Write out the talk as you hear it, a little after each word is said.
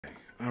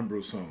I'm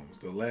Bruce Holmes,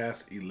 the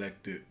last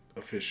elected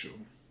official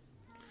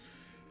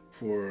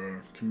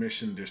for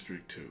Commission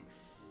District 2,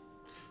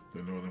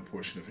 the northern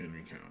portion of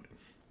Henry County.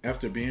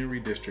 After being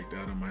redistricted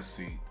out of my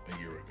seat a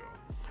year ago,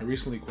 I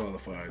recently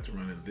qualified to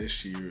run in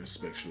this year's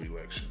special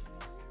election.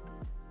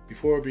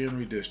 Before being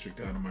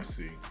redistricted out of my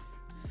seat,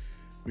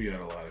 we got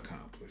a lot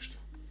accomplished.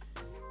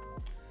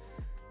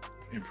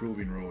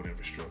 Improving road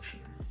infrastructure,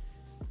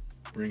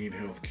 bringing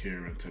health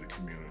care into the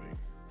community,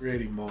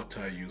 creating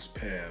multi-use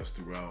paths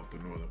throughout the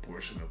northern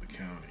portion of the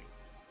county,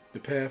 the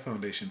path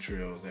foundation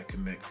trails that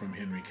connect from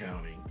Henry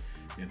County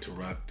into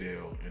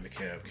Rockdale and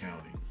DeKalb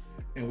County.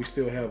 And we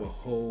still have a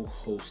whole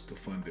host of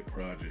funded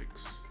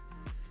projects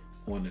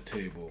on the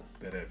table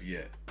that have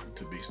yet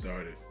to be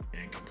started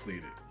and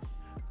completed.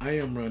 I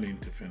am running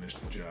to finish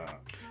the job.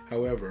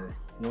 However,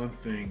 one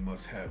thing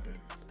must happen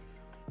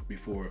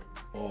before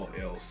all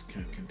else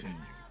can continue.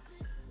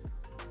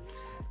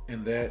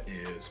 And that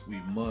is,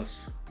 we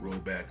must roll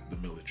back the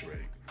millage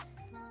rate.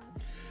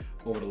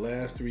 Over the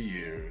last 3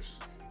 years,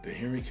 the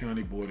Henry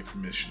County Board of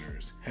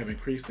Commissioners have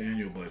increased the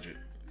annual budget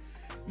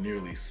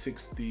nearly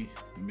 $60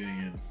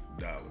 million,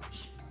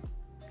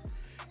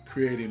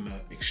 creating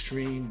an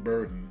extreme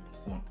burden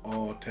on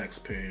all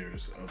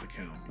taxpayers of the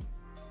county.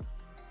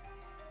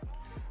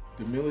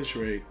 The millage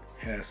rate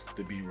has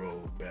to be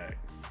rolled back.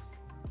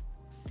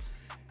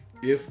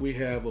 If we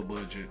have a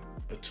budget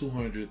of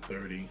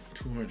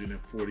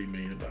 $240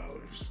 million,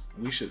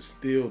 we should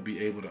still be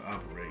able to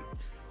operate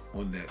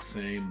on that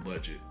same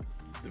budget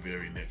the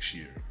very next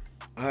year.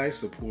 I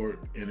support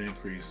an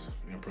increase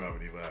in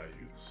property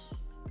values.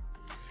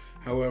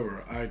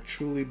 However, I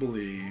truly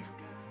believe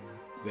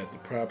that the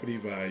property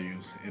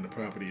values and the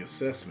property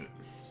assessment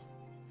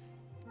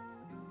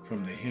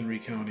from the Henry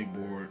County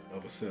Board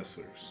of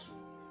Assessors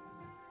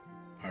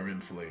are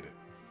inflated.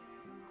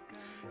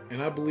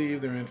 And I believe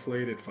they're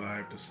inflated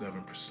 5 to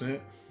 7%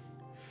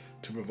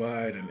 to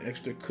provide an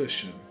extra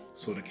cushion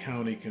so the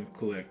county can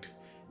collect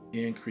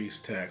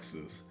increased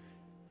taxes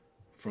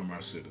from our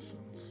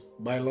citizens.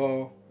 By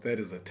law, that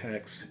is a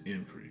tax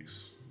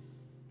increase.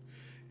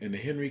 And the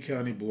Henry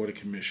County Board of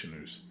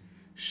Commissioners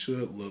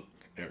should look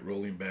at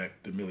rolling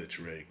back the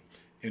millage rate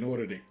in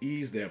order to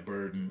ease that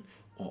burden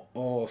on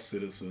all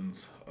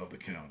citizens of the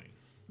county.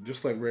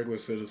 Just like regular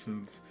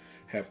citizens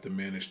have to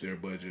manage their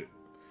budget,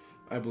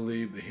 I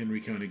believe the Henry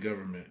County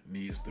government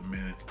needs to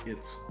manage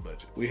its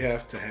budget. We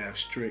have to have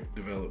strict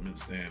development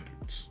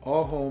standards.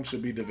 All homes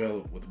should be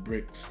developed with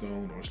brick,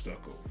 stone, or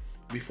stucco.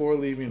 Before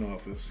leaving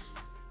office,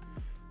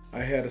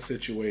 I had a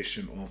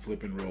situation on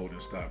Flippin Road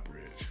in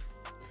Stockbridge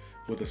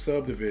with a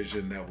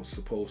subdivision that was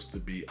supposed to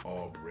be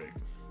all brick.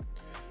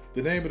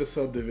 The name of the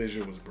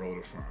subdivision was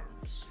Broder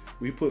Farms.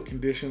 We put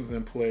conditions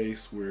in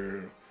place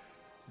where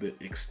the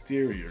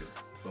exterior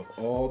of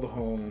all the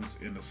homes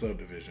in the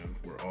subdivision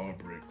were all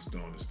brick,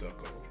 stone, and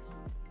stucco.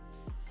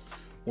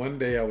 One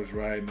day I was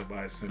riding the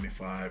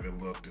I-75 and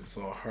looked and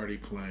saw hardy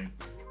plank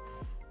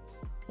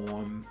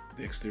on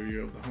the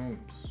exterior of the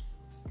homes.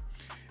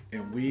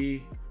 And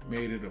we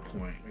made it a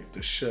point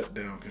to shut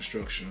down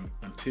construction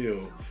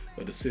until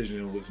a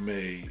decision was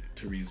made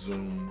to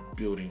resume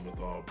building with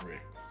all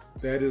brick.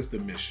 That is the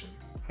mission.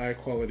 High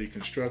quality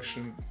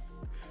construction,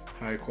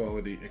 high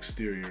quality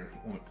exterior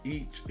on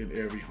each and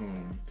every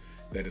home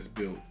that is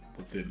built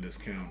within this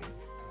county.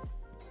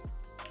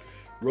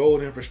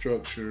 Road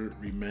infrastructure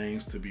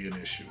remains to be an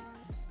issue.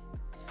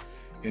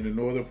 In the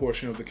northern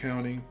portion of the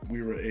county,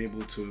 we were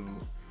able to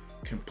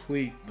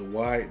complete the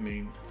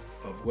widening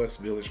of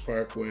West Village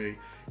Parkway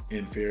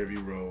and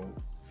Fairview Road,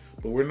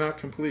 but we're not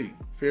complete.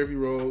 Fairview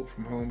Road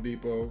from Home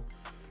Depot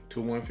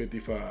to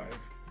 155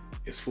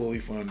 is fully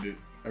funded.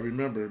 I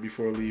remember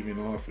before leaving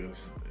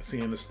office,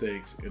 seeing the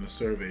stakes and the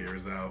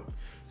surveyors out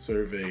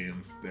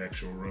surveying the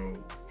actual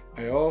road.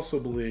 I also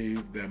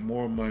believe that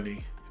more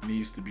money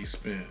needs to be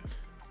spent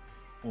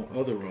on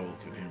other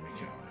roads in Henry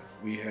County.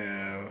 We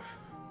have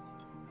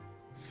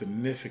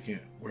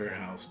significant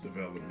warehouse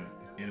development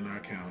in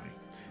our county.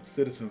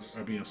 Citizens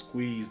are being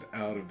squeezed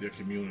out of their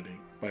community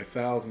by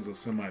thousands of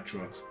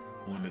semi-trucks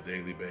on a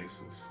daily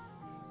basis.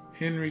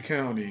 Henry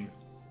County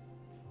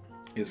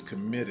is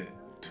committed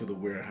to the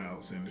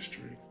warehouse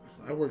industry.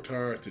 I worked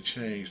hard to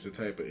change the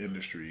type of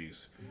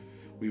industries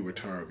we were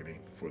targeting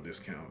for this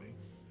county.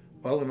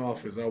 While in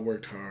office, I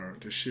worked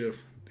hard to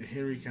shift the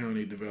Henry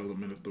County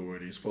Development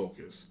Authority's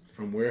focus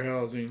from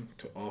warehousing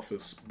to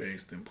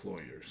office-based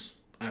employers.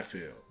 I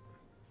failed.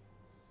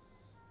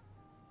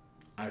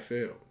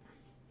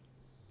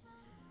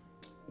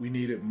 We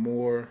needed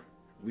more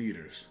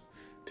leaders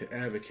to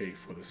advocate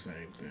for the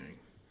same thing.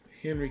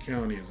 Henry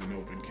County is an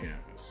open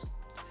canvas,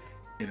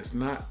 and it's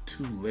not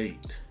too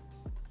late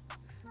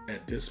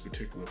at this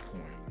particular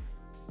point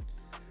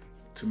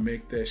to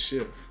make that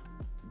shift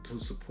to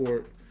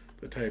support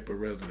the type of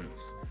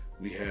residents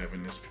we have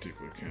in this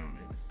particular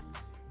county.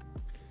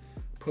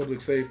 Public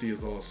safety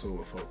is also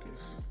a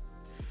focus.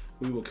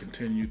 We will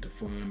continue to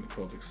fund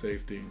public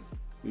safety.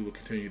 We will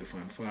continue to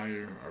fund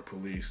fire, our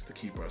police, to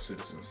keep our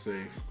citizens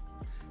safe.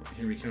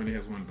 Henry County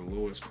has one of the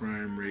lowest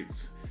crime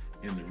rates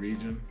in the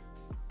region.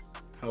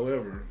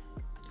 However,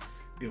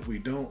 if we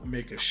don't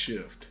make a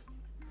shift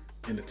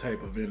in the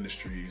type of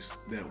industries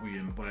that we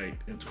invite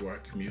into our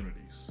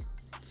communities,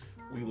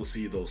 we will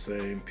see those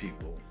same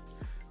people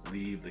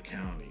leave the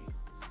county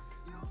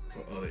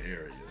for other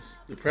areas.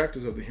 The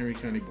practice of the Henry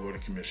County Board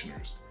of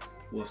Commissioners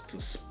was to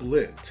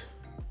split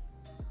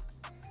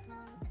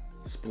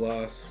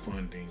SPLOST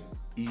funding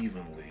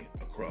evenly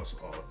across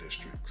all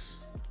districts.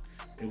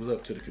 It was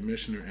up to the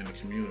commissioner and the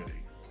community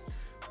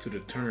to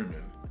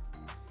determine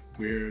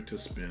where to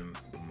spend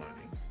the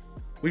money.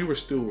 We were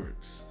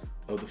stewards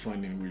of the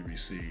funding we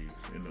received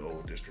in the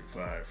old District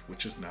 5,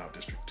 which is now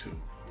District 2.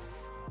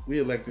 We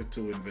elected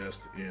to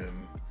invest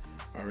in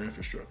our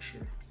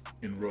infrastructure,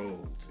 in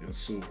roads, in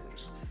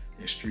sewers,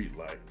 in street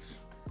lights,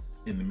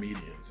 in the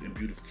medians, in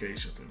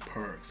beautifications, in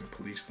parks, in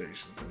police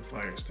stations, and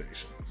fire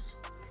stations,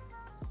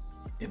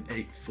 in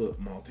 8-foot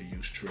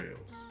multi-use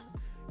trails.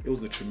 It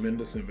was a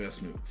tremendous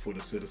investment for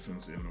the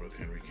citizens in North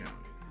Henry County.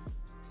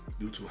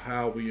 Due to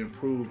how we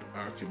improved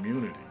our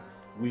community,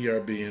 we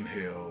are being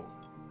held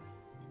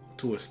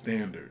to a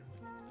standard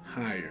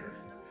higher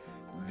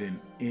than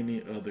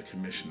any other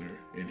commissioner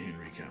in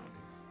Henry County,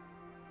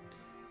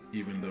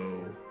 even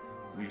though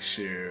we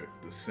share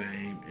the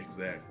same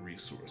exact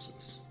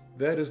resources.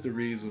 That is the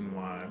reason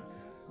why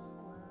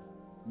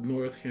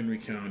North Henry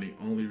County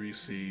only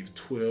received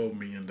 $12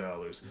 million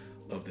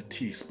of the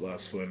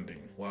T-SPLOST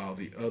funding, while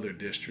the other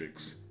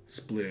districts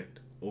split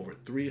over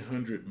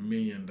 $300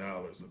 million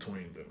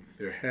between them.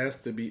 There has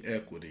to be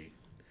equity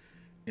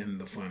in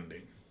the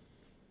funding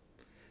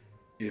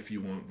if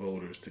you want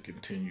voters to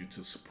continue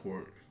to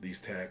support these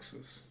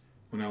taxes.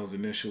 When I was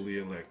initially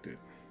elected,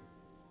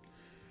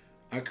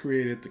 I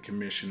created the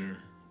Commissioner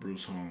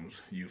Bruce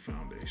Holmes Youth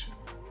Foundation.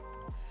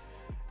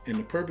 And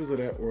the purpose of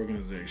that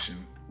organization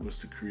was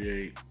to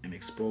create an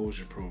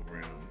exposure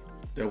program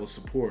that would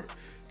support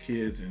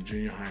kids in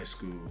junior high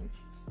school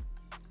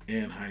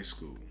and high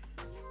school,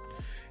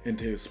 and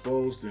to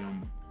expose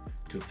them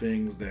to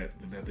things that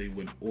they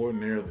would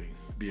ordinarily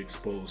be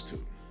exposed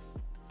to.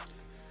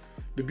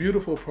 The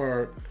beautiful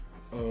part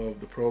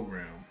of the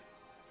program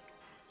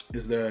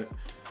is that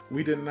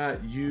we did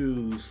not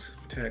use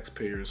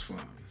taxpayers'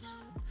 funds.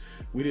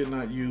 We did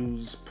not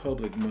use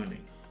public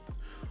money.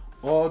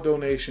 All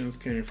donations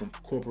came from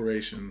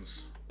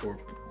corporations or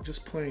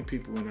just plain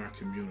people in our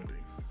community.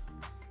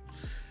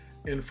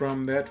 And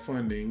from that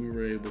funding, we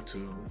were able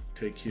to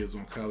take kids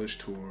on college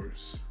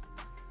tours,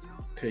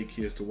 take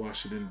kids to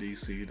Washington,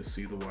 D.C. to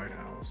see the White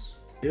House.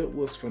 It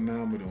was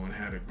phenomenal and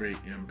had a great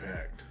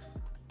impact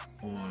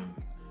on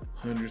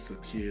hundreds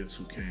of kids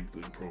who came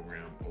through the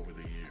program over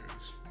the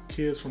years.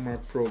 Kids from our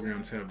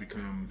programs have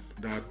become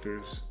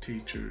doctors,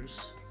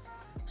 teachers,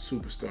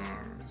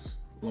 superstars,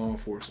 law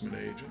enforcement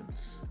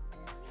agents.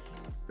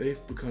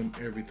 They've become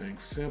everything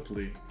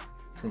simply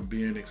from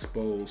being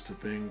exposed to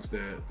things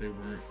that they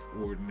weren't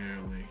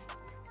ordinarily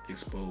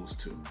exposed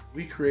to.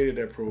 We created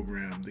that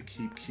program to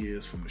keep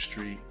kids from the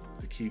street,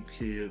 to keep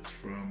kids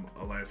from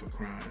a life of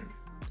crime,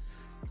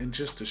 and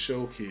just to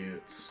show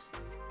kids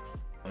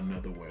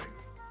another way.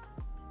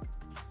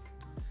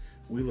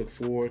 We look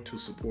forward to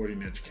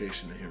supporting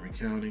education in Henry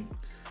County.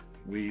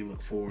 We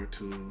look forward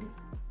to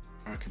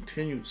our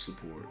continued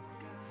support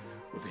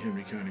with the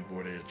Henry County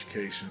Board of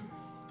Education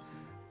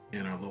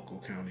and our local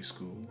county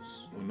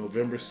schools. On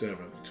November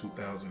 7th,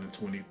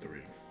 2023,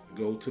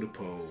 go to the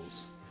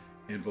polls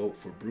and vote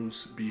for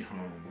Bruce B.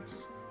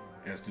 Holmes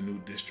as the new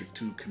District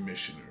 2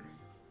 Commissioner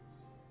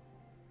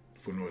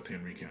for North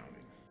Henry County.